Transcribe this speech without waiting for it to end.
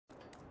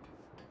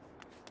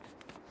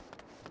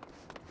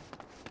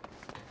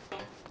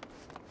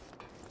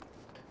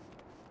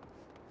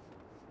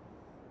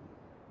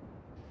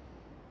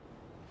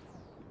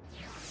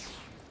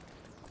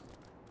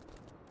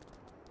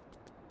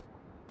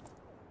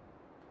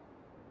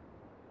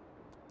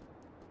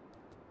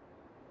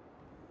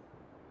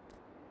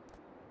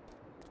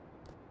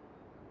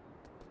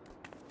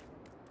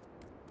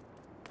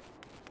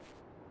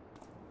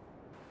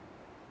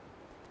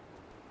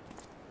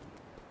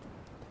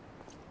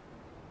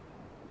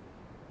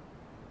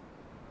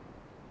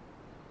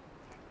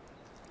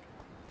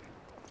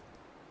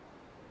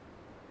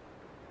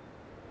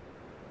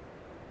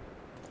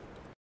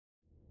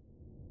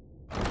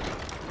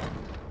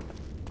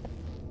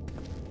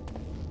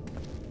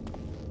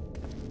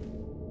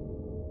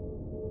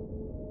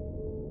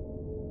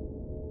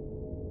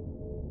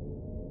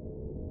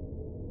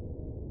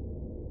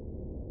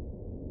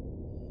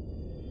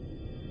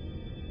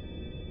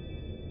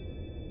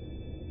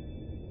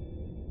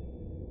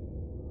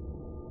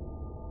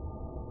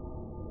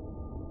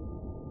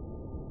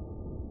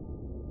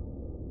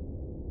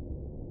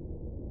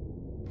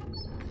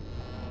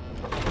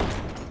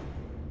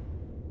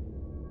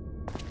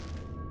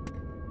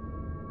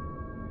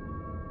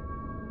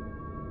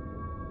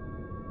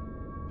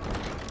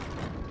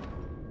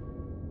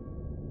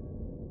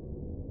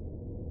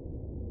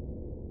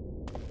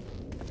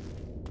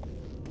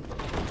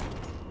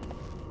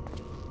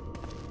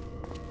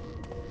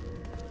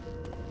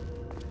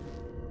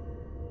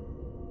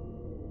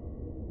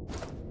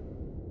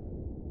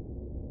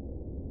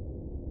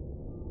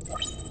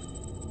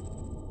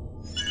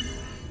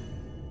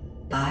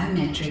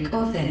Biometric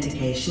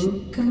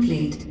authentication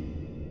complete.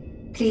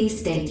 Please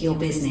state your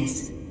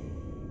business.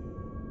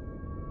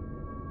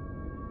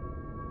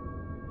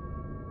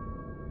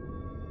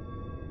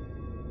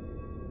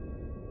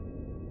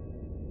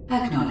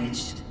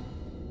 Acknowledged.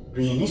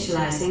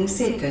 Reinitializing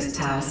Circus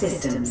Tower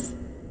systems.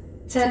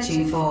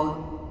 Searching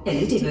for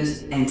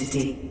Elidibus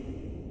entity.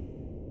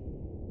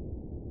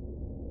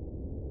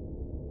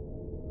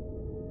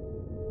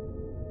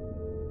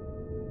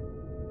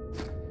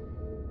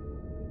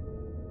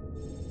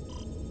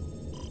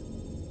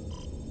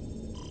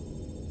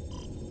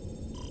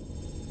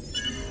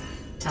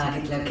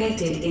 Target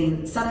located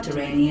in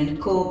subterranean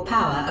core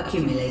power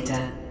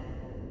accumulator.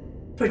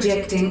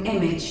 Projecting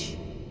image.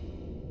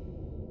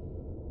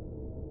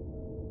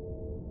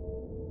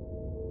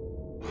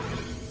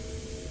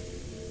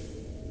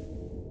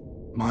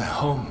 My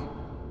home.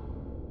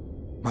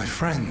 My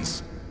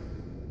friends.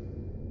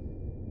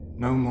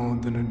 No more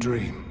than a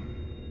dream.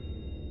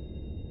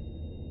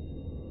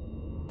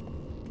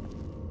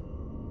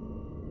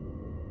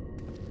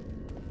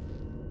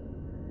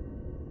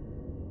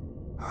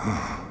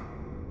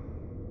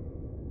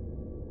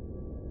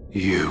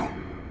 You.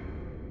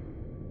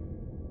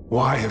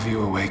 Why have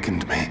you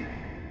awakened me?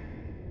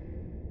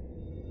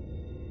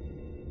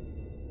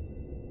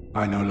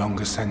 I no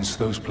longer sense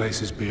those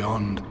places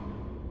beyond,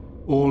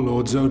 or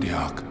Lord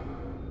Zodiac.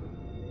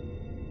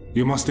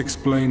 You must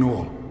explain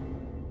all.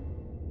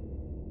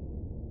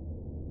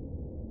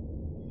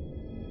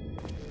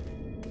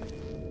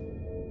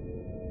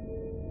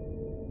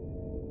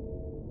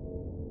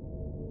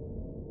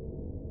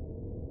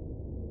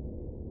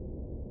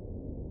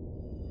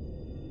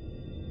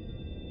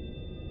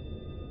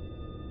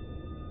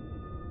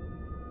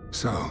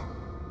 So,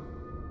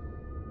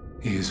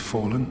 he is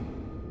fallen,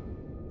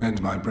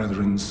 and my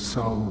brethren's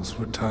souls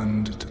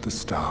returned to the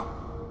star.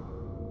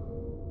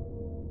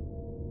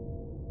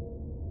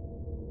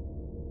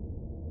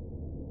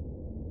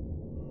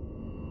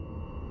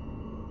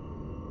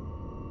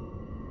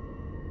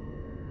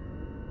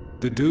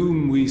 The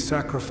doom we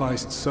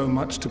sacrificed so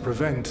much to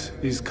prevent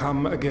is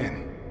come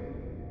again.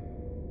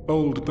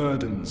 Old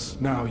burdens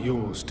now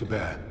yours to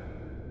bear.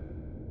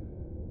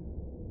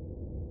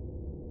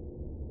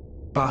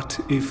 But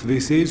if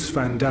this is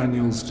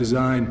Fandaniel's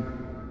design,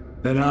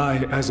 then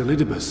I, as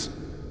Elidibus,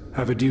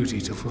 have a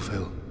duty to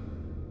fulfill.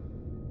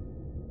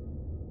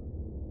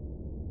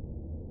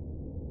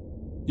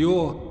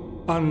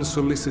 Your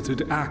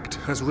unsolicited act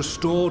has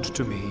restored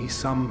to me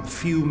some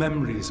few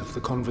memories of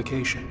the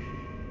Convocation.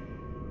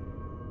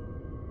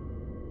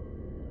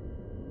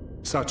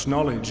 Such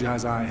knowledge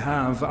as I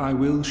have, I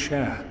will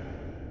share.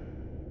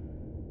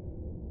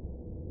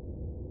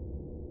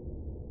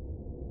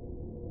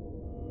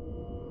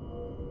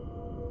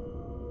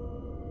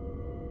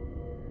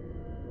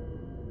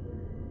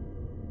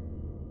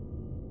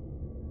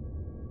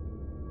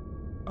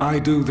 I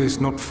do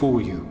this not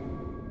for you.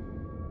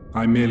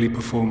 I merely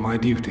perform my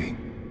duty,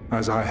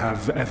 as I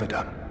have ever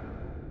done.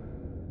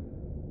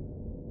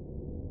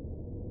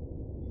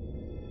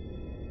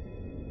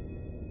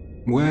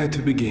 Where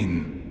to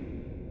begin?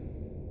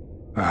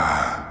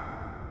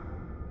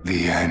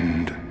 The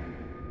end.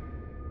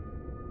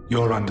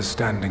 Your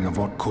understanding of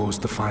what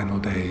caused the final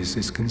days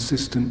is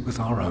consistent with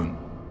our own.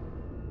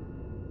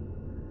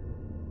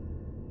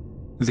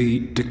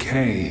 The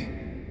decay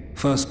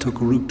first took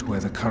root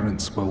where the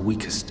currents were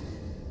weakest.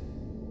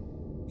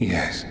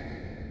 Yes,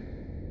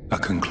 a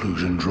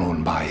conclusion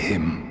drawn by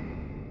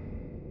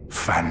him,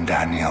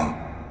 Fandaniel.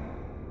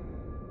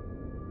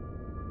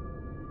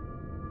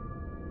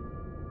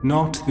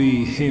 Not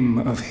the him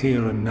of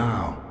here and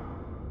now,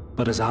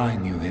 but as I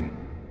knew him,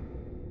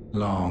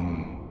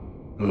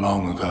 long,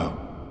 long ago.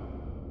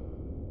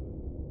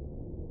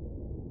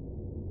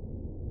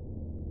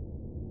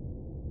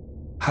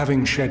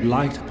 Having shed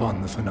light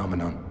upon the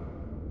phenomenon,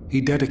 he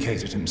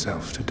dedicated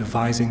himself to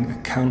devising a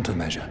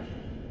countermeasure.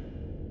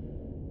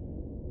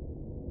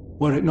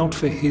 Were it not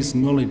for his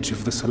knowledge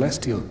of the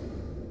Celestial,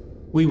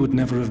 we would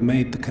never have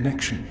made the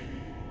connection,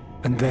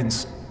 and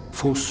thence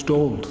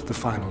forestalled the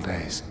final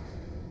days.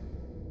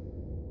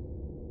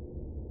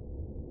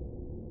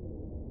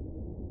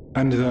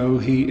 And though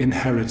he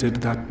inherited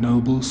that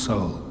noble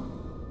soul,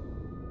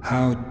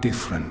 how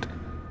different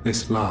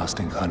this last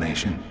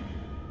incarnation,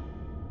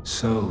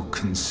 so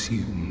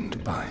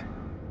consumed by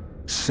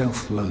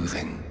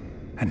self-loathing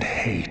and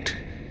hate.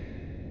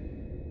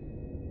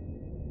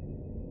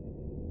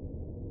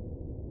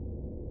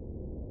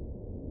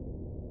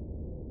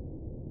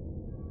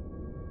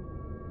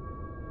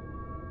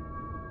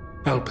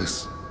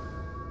 Elpis.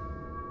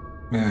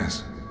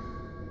 Yes,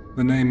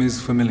 the name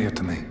is familiar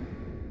to me.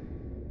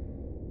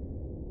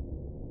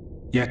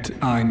 Yet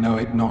I know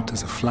it not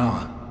as a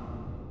flower,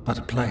 but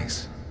a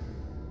place.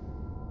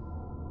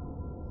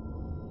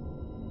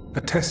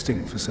 A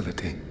testing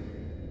facility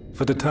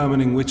for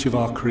determining which of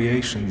our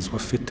creations were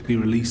fit to be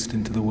released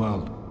into the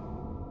world.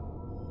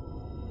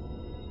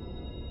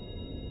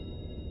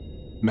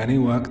 Many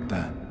worked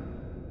there,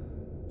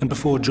 and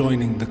before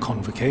joining the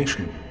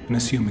Convocation and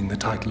assuming the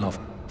title of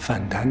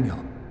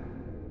Fandaniel,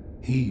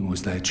 He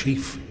was their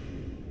chief.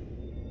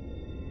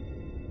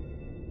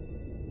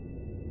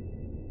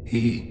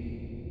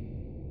 He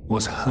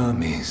was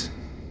Hermes.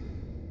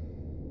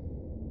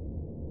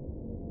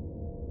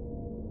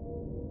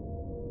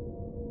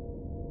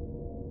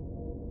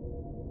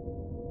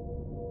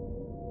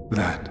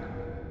 That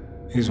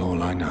is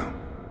all I know.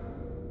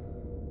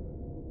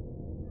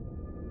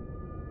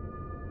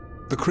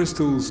 The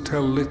crystals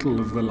tell little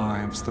of the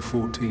lives the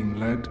 14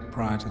 led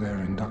prior to their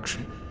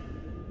induction.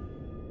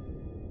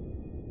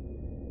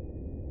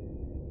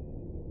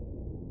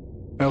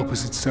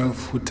 Elpis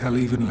itself would tell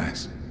even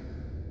less.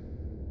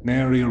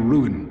 Nary a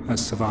ruin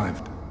has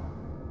survived.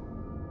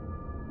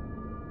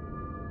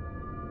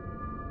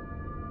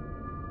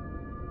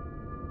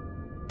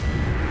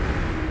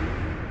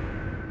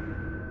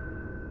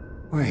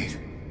 Wait.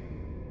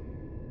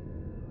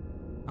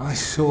 I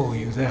saw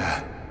you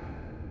there.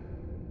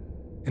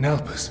 In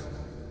Elpis.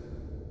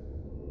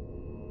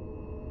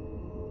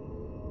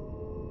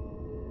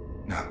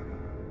 No.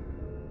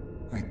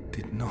 I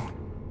did not.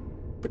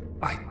 But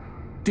I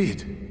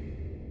did.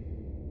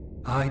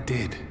 I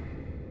did.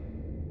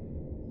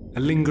 A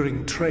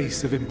lingering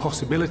trace of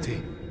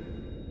impossibility.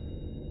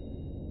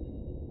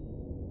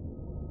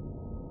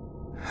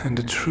 And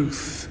a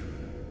truth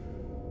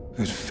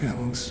that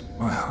fills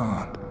my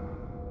heart.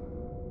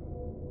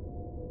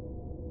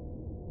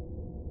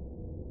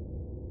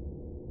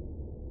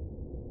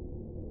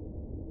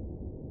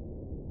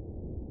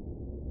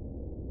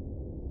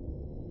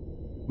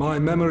 My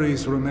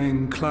memories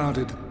remain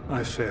clouded,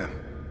 I fear.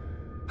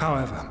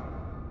 However,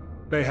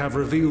 they have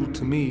revealed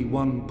to me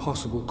one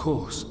possible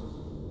course.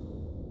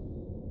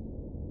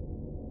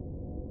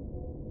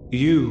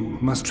 You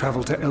must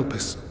travel to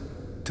Elpis,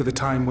 to the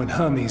time when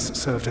Hermes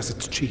served as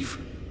its chief.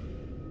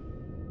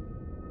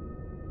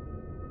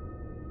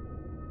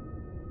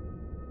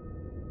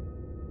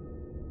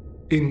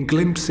 In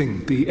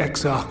glimpsing the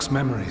Exarch's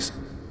memories,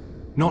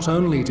 not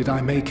only did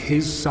I make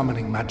his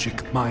summoning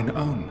magic mine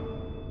own,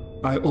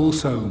 I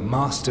also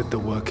mastered the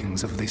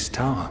workings of this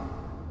tower.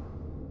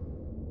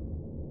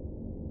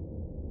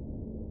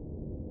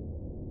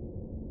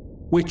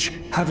 Which,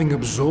 having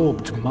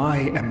absorbed my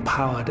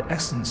empowered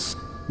essence,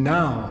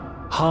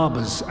 now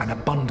harbors an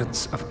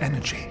abundance of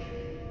energy.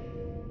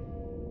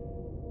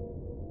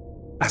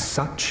 As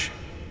such,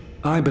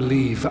 I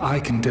believe I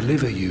can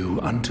deliver you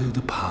unto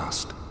the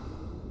past,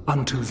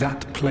 unto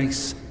that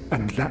place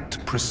and that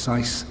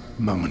precise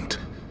moment.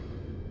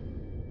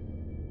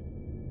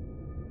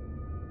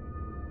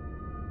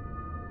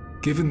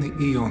 Given the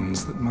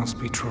eons that must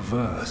be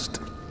traversed,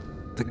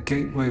 the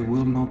gateway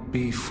will not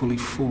be fully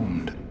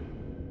formed.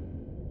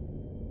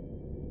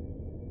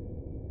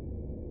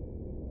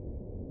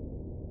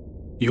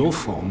 Your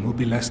form will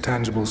be less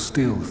tangible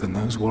still than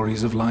those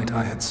warriors of light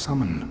I had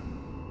summoned.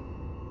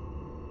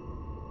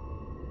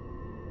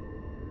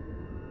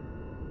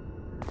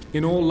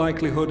 In all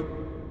likelihood,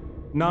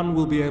 none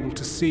will be able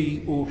to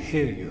see or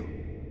hear you.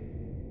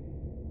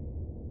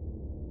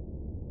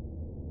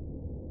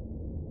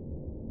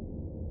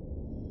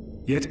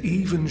 Yet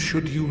even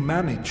should you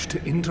manage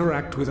to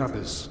interact with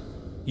others,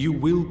 you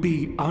will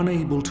be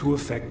unable to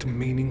effect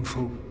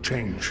meaningful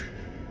change.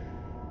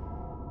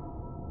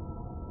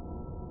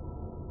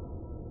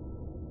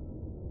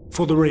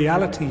 For the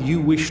reality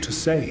you wish to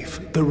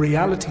save, the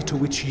reality to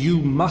which you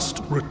must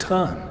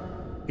return,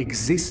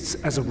 exists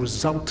as a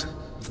result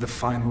of the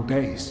final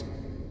days.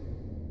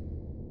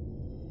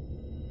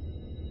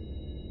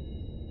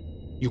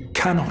 You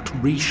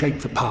cannot reshape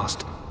the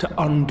past to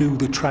undo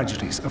the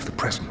tragedies of the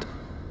present.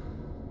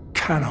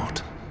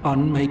 Cannot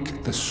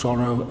unmake the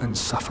sorrow and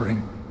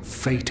suffering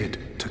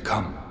fated to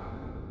come.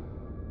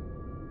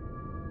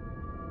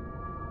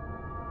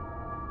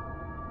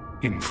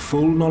 In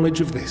full knowledge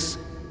of this,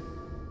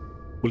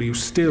 will you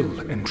still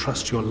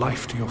entrust your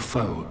life to your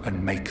foe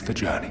and make the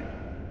journey?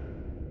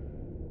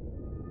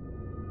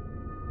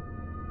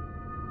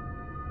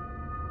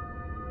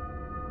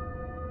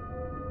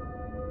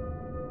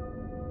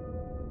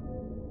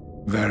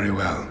 Very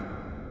well.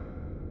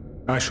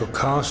 I shall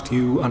cast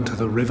you unto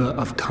the river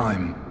of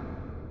time.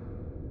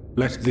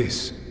 Let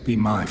this be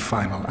my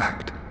final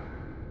act.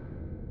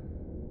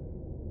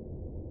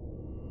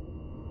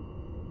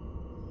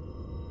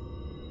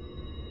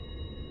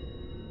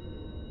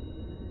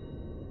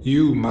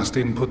 You must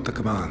input the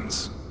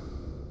commands.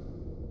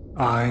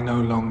 I no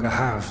longer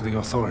have the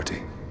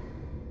authority.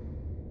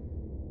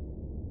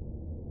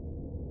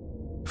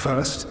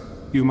 First,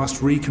 you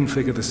must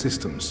reconfigure the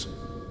systems,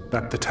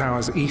 that the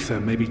tower's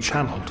ether may be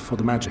channeled for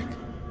the magic.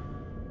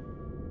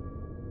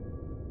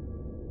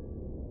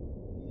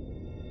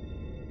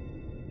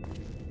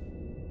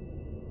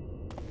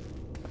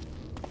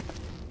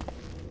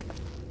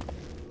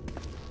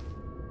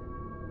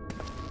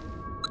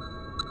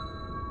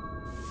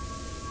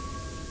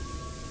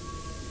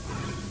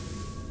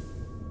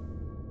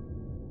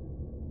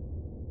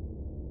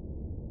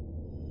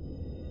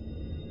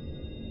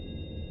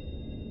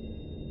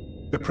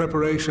 The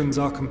preparations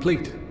are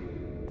complete.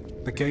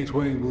 The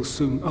gateway will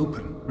soon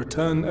open.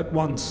 Return at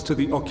once to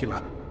the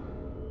ocular.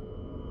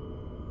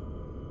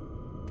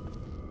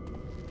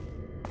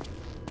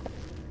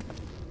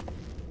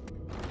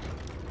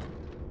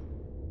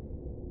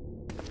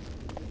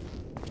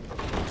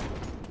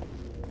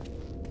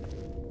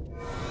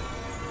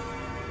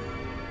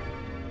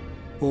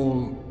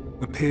 All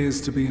appears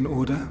to be in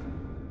order.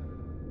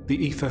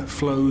 The ether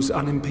flows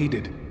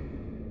unimpeded.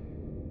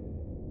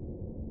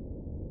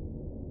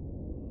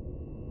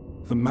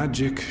 The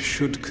magic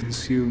should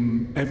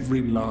consume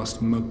every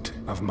last mote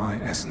of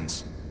my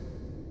essence.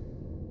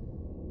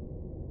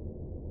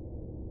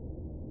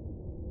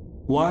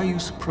 Why are you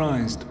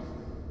surprised?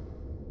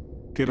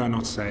 Did I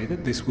not say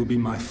that this will be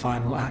my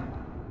final act?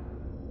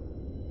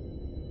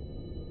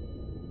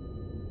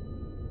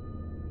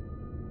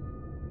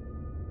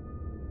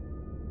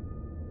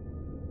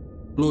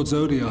 Lord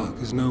Zodiac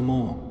is no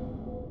more.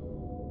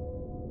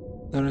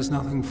 There is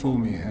nothing for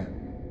me here.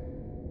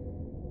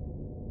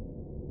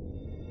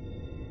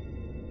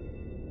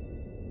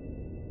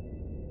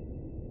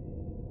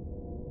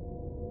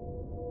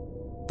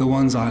 The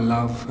ones I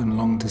love and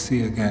long to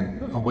see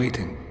again are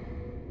waiting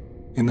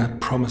in that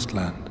promised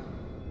land,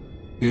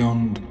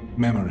 beyond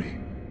memory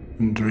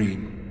and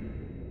dream.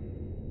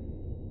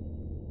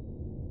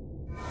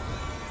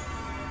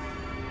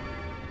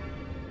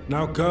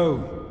 Now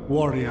go,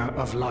 warrior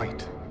of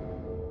light.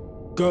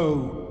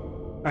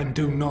 Go, and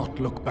do not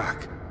look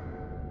back.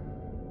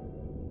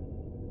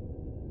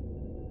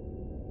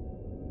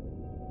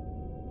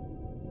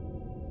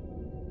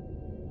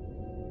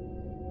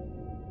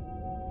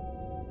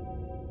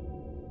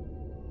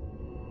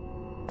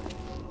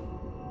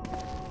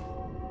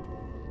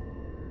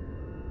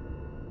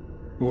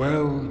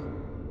 Well,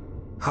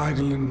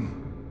 Heidelin,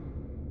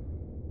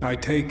 I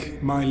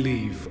take my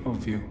leave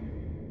of you.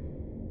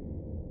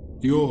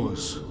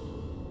 Yours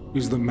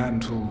is the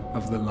mantle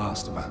of the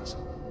last of us.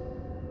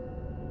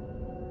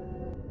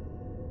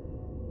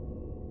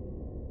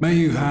 May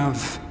you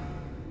have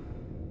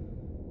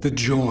the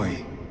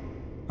joy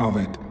of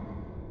it,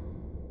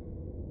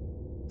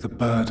 the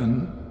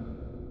burden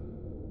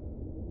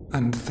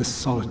and the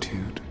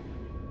solitude.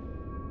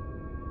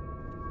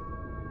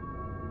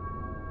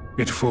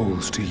 It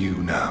falls to you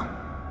now.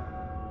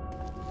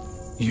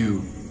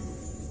 You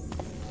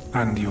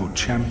and your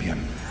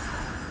champion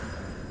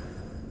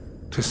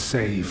to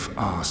save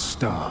our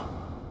star.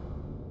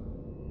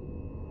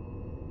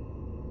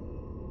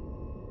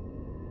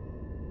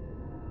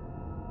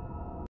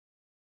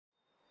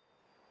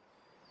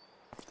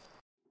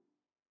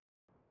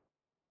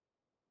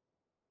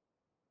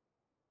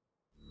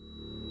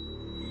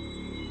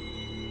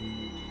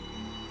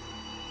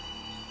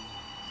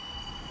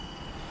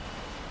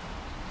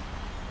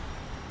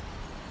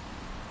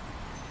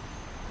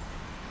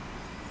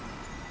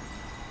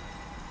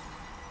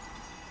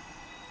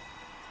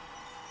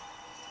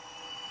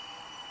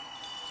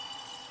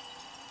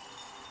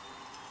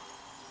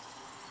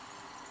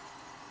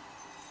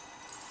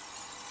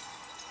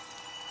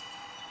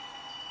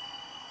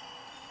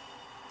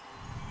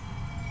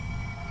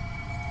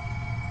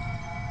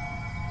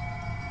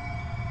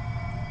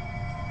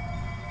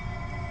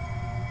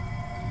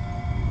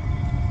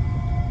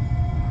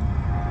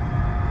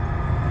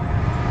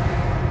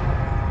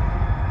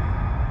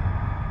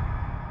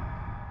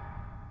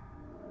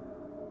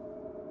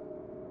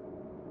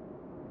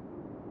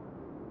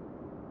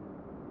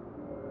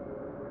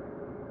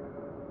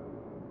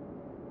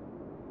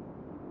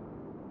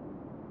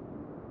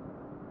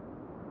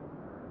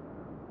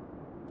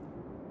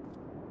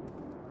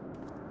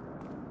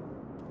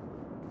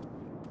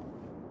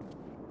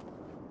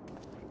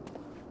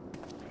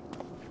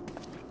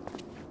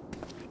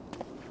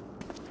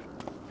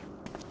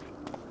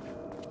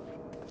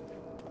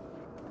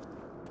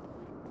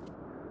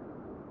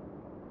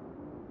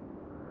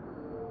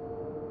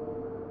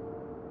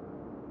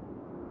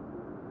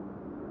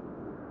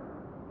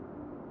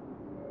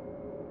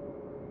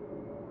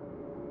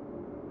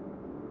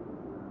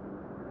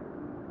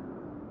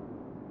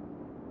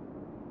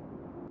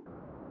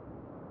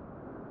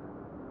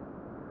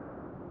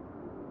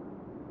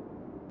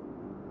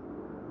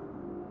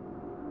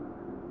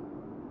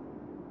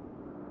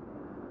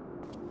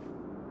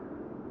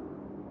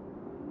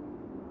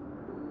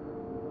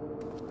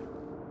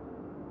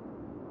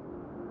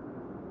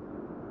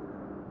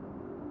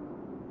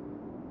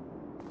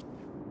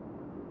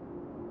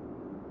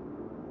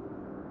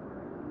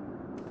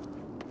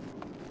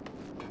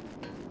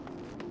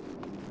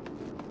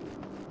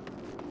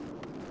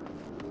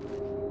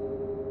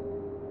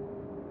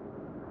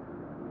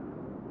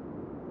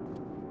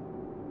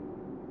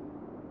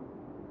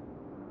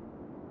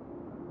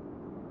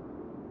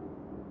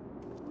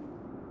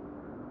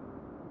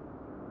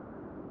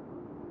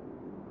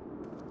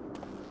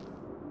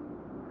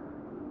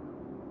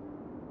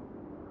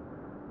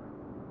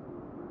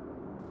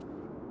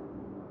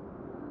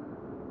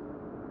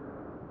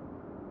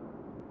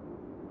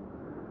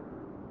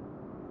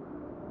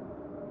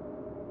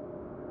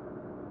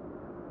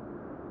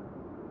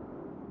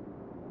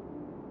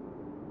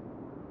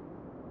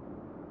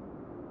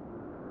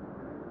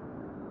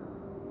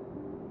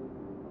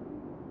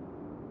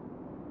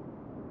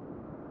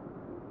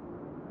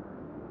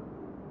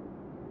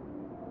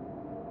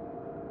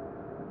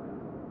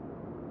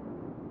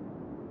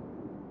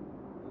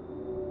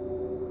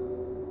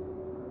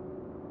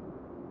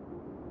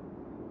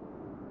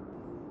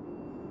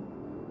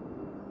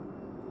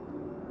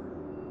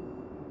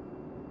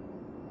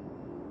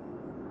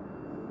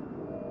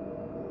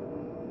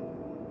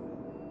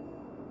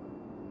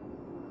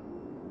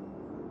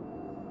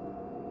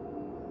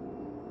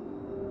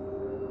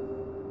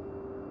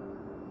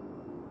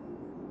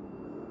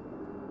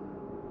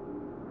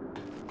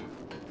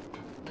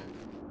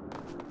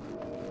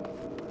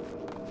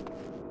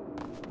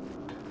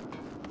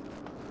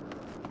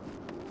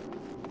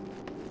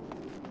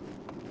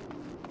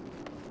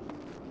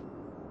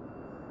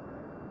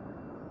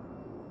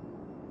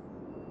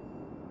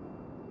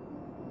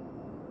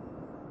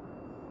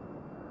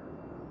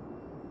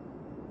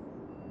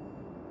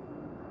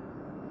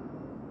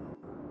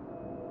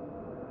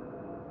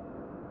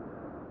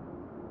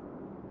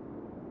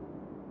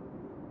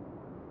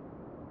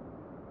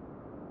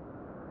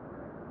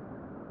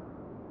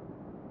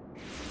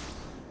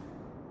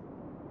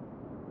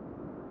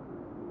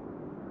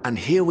 And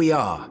here we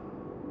are,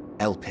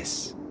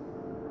 Elpis.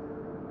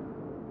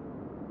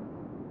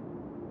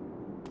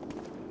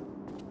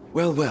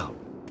 Well, well,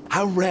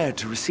 how rare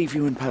to receive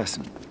you in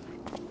person.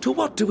 To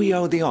what do we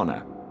owe the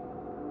honor?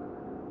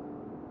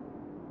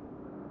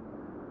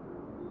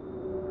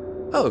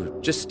 Oh,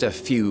 just a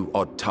few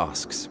odd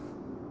tasks.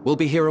 We'll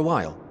be here a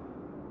while.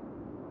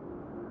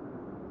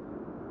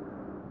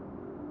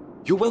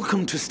 You're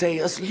welcome to stay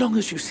as long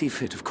as you see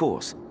fit, of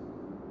course.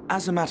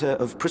 As a matter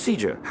of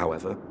procedure,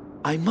 however,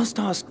 I must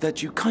ask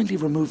that you kindly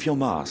remove your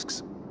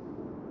masks.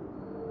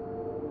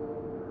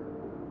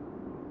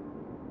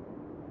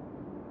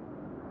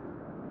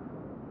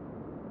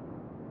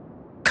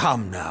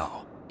 Come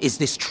now. Is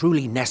this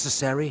truly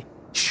necessary?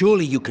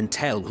 Surely you can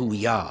tell who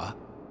we are.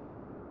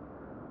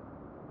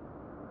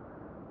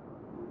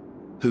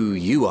 Who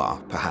you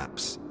are,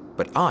 perhaps,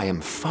 but I am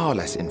far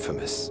less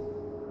infamous.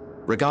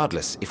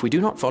 Regardless, if we do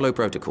not follow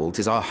protocol,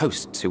 'tis our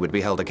hosts who would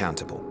be held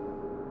accountable.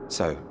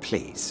 So,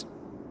 please,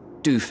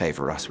 do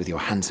favor us with your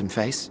handsome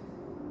face.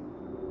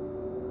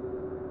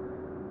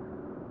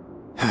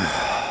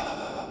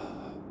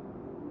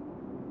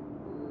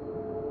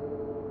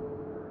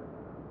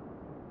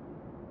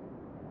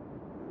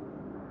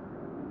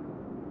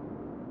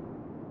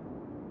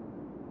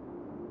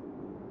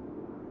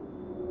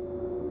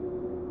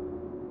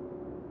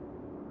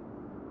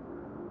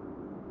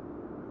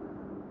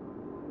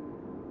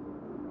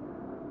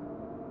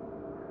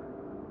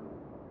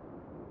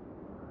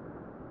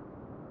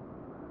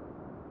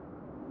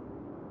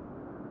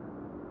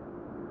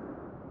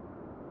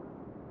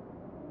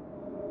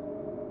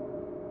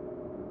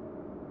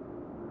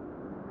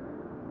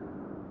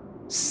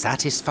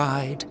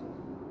 Satisfied?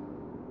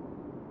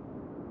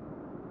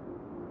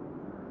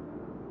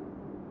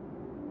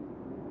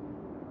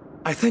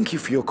 I thank you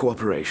for your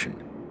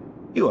cooperation.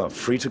 You are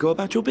free to go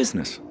about your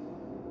business.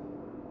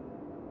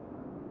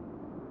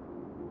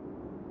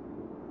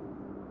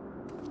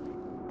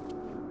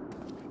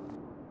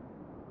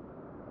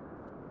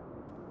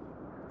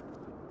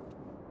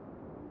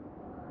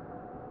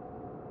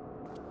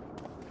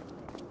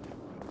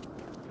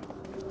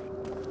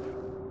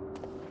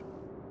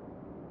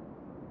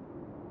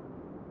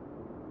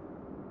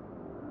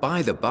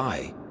 By the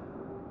by,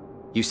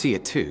 you see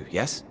it too,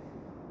 yes?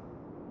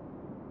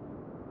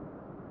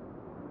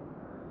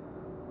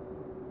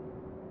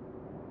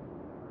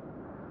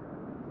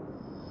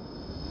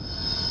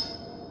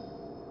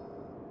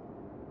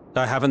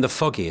 I haven't the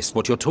foggiest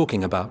what you're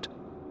talking about.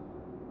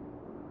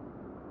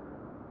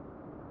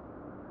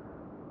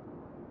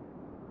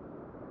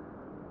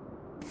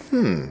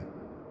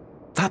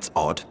 That's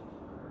odd.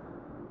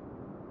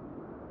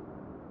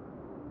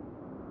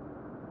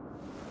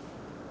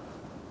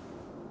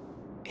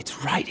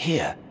 It's right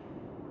here.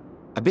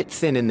 A bit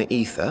thin in the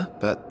ether,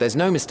 but there's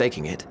no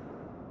mistaking it.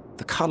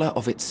 The color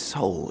of its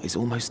soul is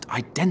almost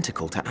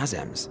identical to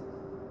Azem's.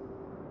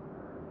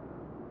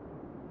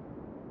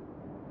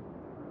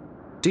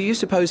 Do you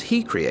suppose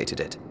he created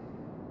it?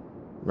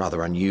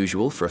 Rather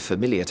unusual for a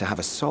familiar to have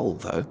a soul,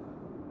 though.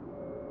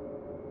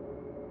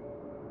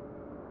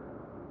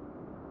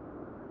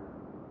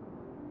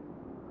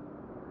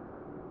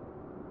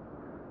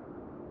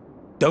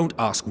 Don't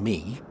ask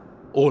me.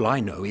 All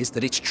I know is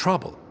that it's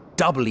trouble.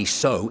 Doubly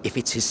so if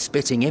it's his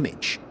spitting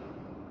image.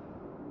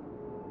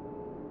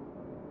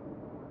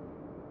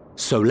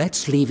 So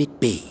let's leave it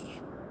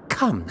be.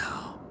 Come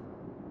now.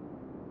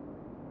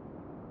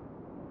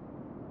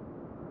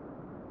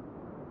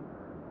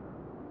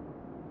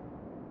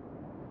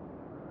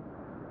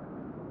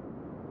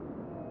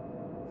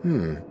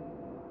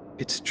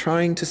 It's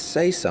trying to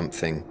say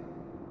something,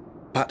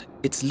 but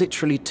it's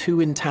literally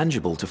too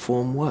intangible to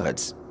form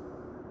words.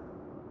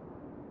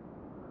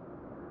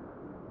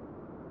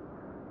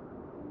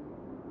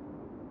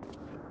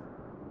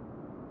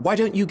 Why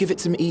don't you give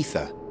it some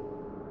ether?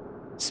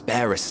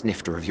 Spare a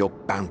snifter of your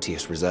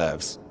bounteous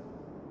reserves.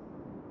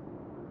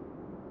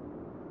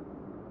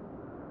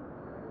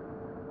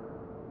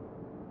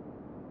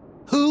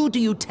 Who do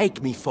you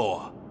take me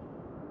for?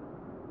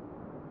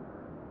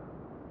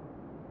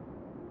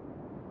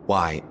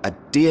 Why, a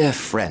dear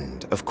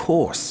friend, of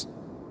course.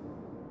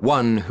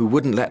 One who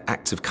wouldn't let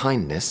acts of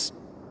kindness,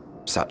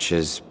 such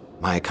as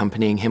my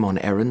accompanying him on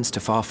errands to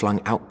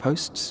far-flung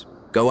outposts,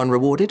 go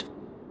unrewarded.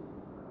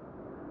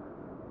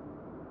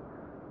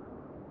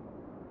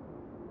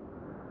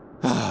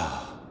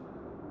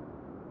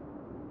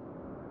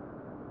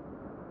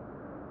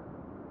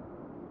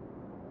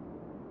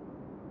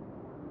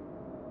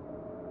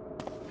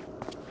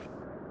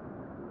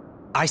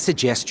 I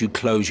suggest you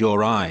close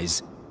your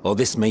eyes, or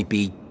this may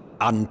be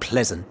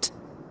unpleasant.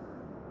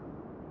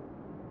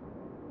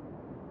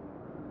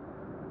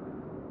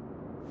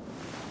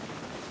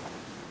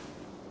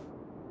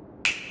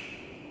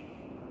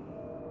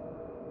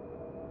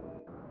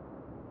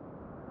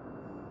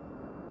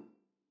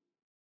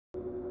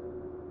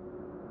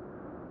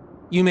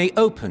 You may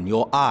open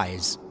your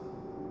eyes.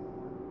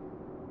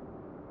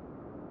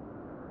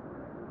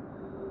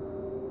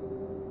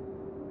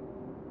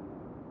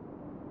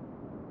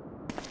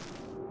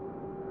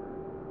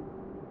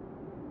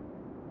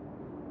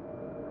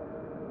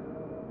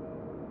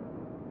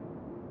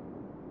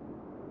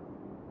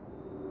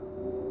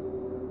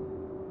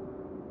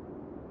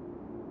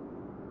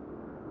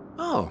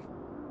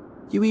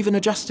 You even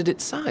adjusted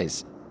its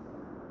size.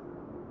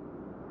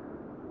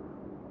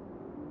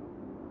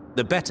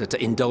 The better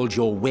to indulge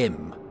your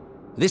whim.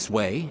 This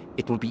way,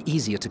 it will be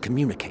easier to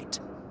communicate.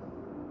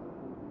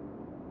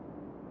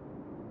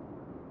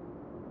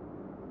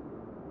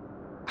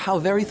 How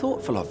very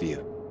thoughtful of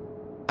you.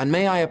 And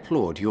may I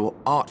applaud your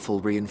artful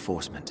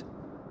reinforcement.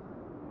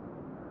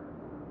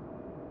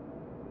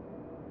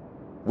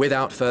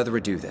 Without further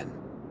ado then.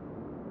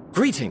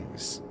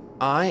 Greetings!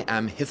 I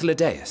am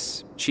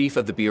Hythlodaeus, Chief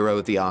of the Bureau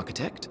of the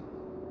Architect.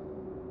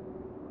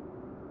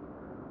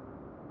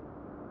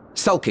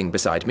 Sulking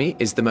beside me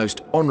is the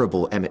most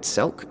honorable Emmett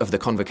Selk of the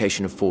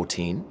Convocation of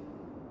 14.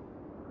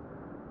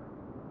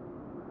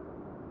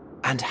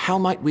 And how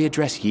might we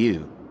address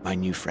you, my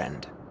new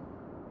friend?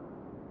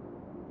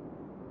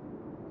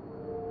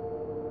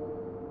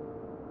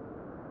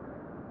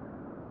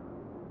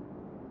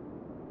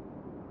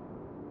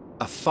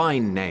 A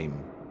fine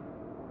name.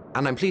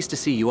 And I'm pleased to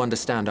see you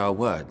understand our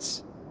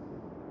words.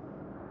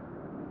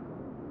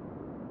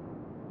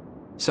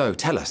 So,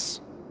 tell us,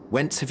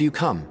 whence have you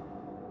come?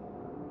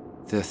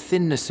 The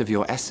thinness of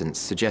your essence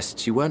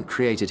suggests you weren't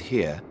created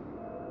here.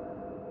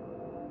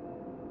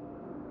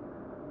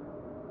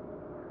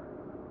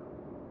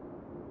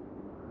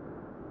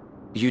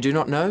 You do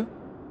not know?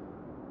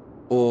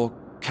 Or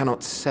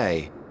cannot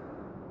say?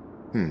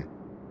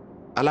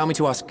 Allow me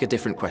to ask a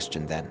different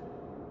question then.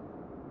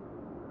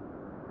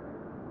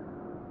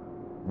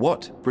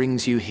 What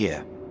brings you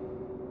here?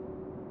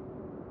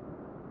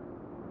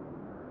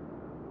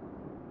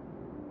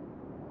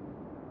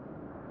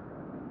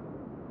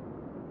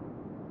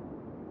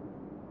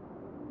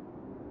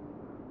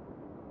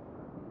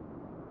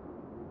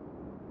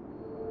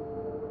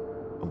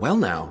 Well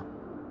now,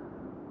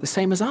 the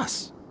same as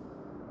us.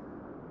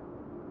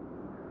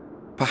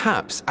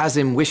 Perhaps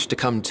Azim wished to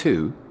come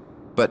too,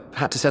 but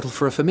had to settle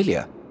for a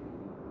familiar.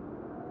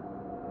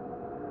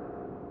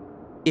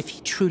 If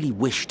he truly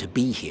wished to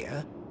be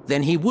here,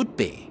 then he would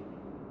be.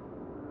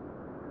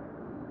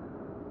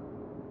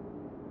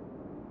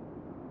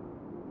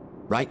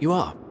 Right you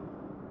are.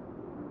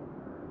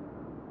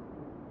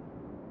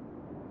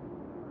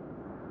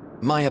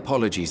 My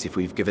apologies if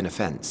we've given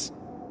offense.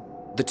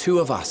 The two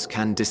of us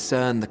can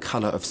discern the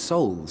color of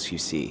souls, you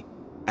see,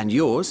 and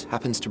yours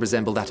happens to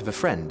resemble that of a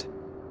friend.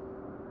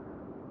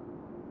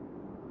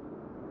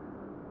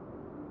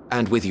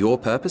 And with your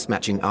purpose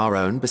matching our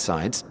own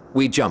besides,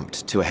 we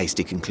jumped to a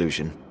hasty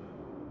conclusion.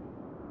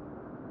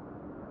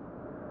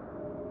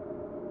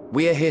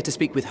 We are here to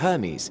speak with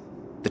Hermes,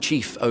 the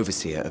chief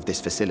overseer of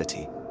this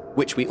facility,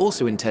 which we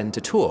also intend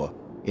to tour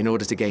in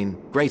order to gain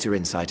greater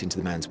insight into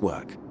the man's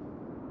work.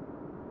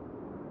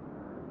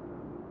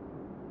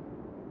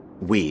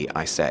 We,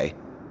 I say,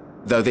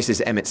 though this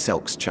is Emmett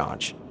Selk's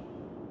charge.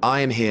 I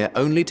am here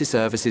only to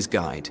serve as his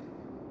guide.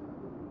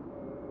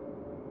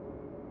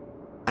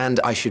 And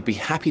I should be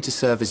happy to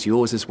serve as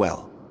yours as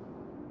well,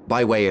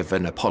 by way of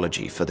an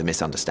apology for the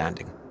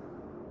misunderstanding.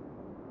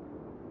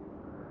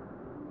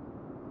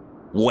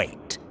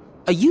 Wait,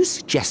 are you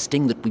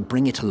suggesting that we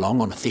bring it along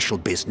on official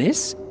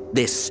business?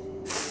 This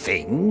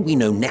thing we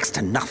know next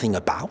to nothing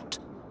about?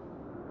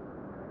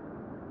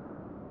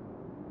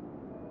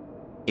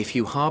 If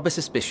you harbor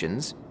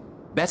suspicions,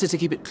 better to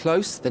keep it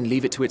close than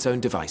leave it to its own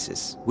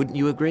devices. Wouldn't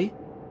you agree?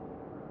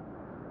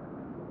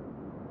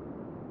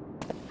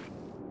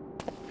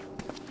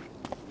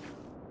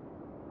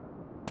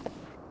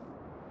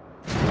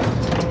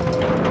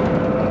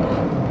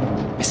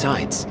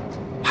 Besides,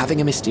 having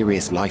a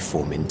mysterious life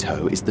form in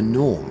tow is the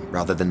norm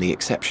rather than the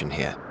exception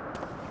here.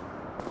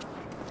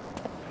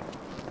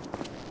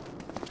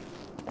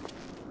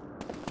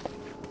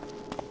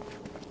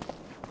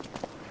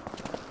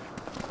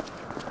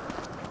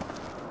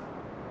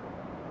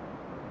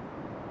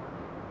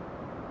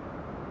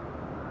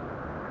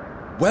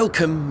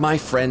 Welcome, my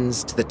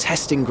friends, to the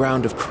testing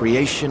ground of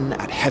creation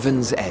at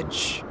Heaven's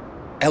Edge,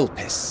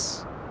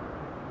 Elpis.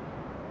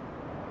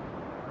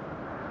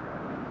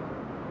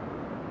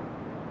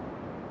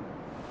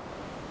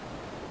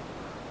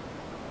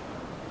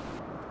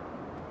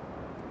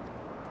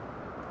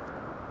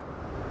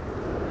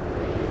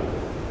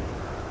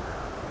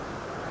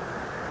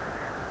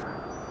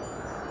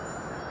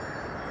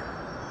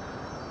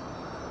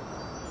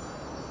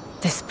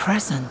 This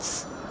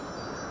presence.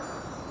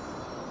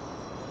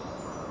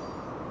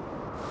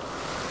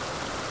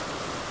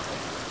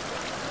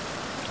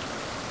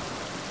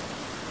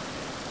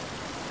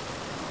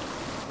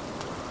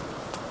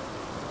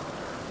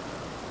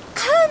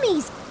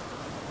 Hermes!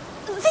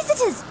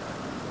 Visitors!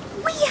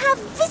 We have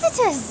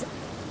visitors!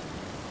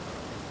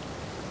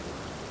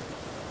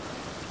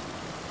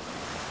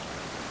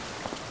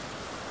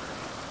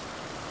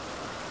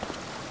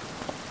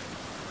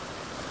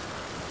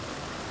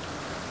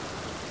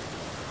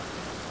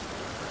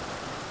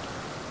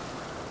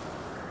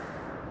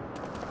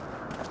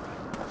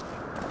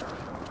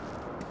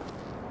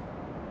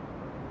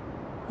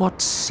 What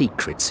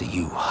secrets are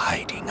you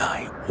hiding,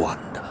 I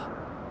wonder?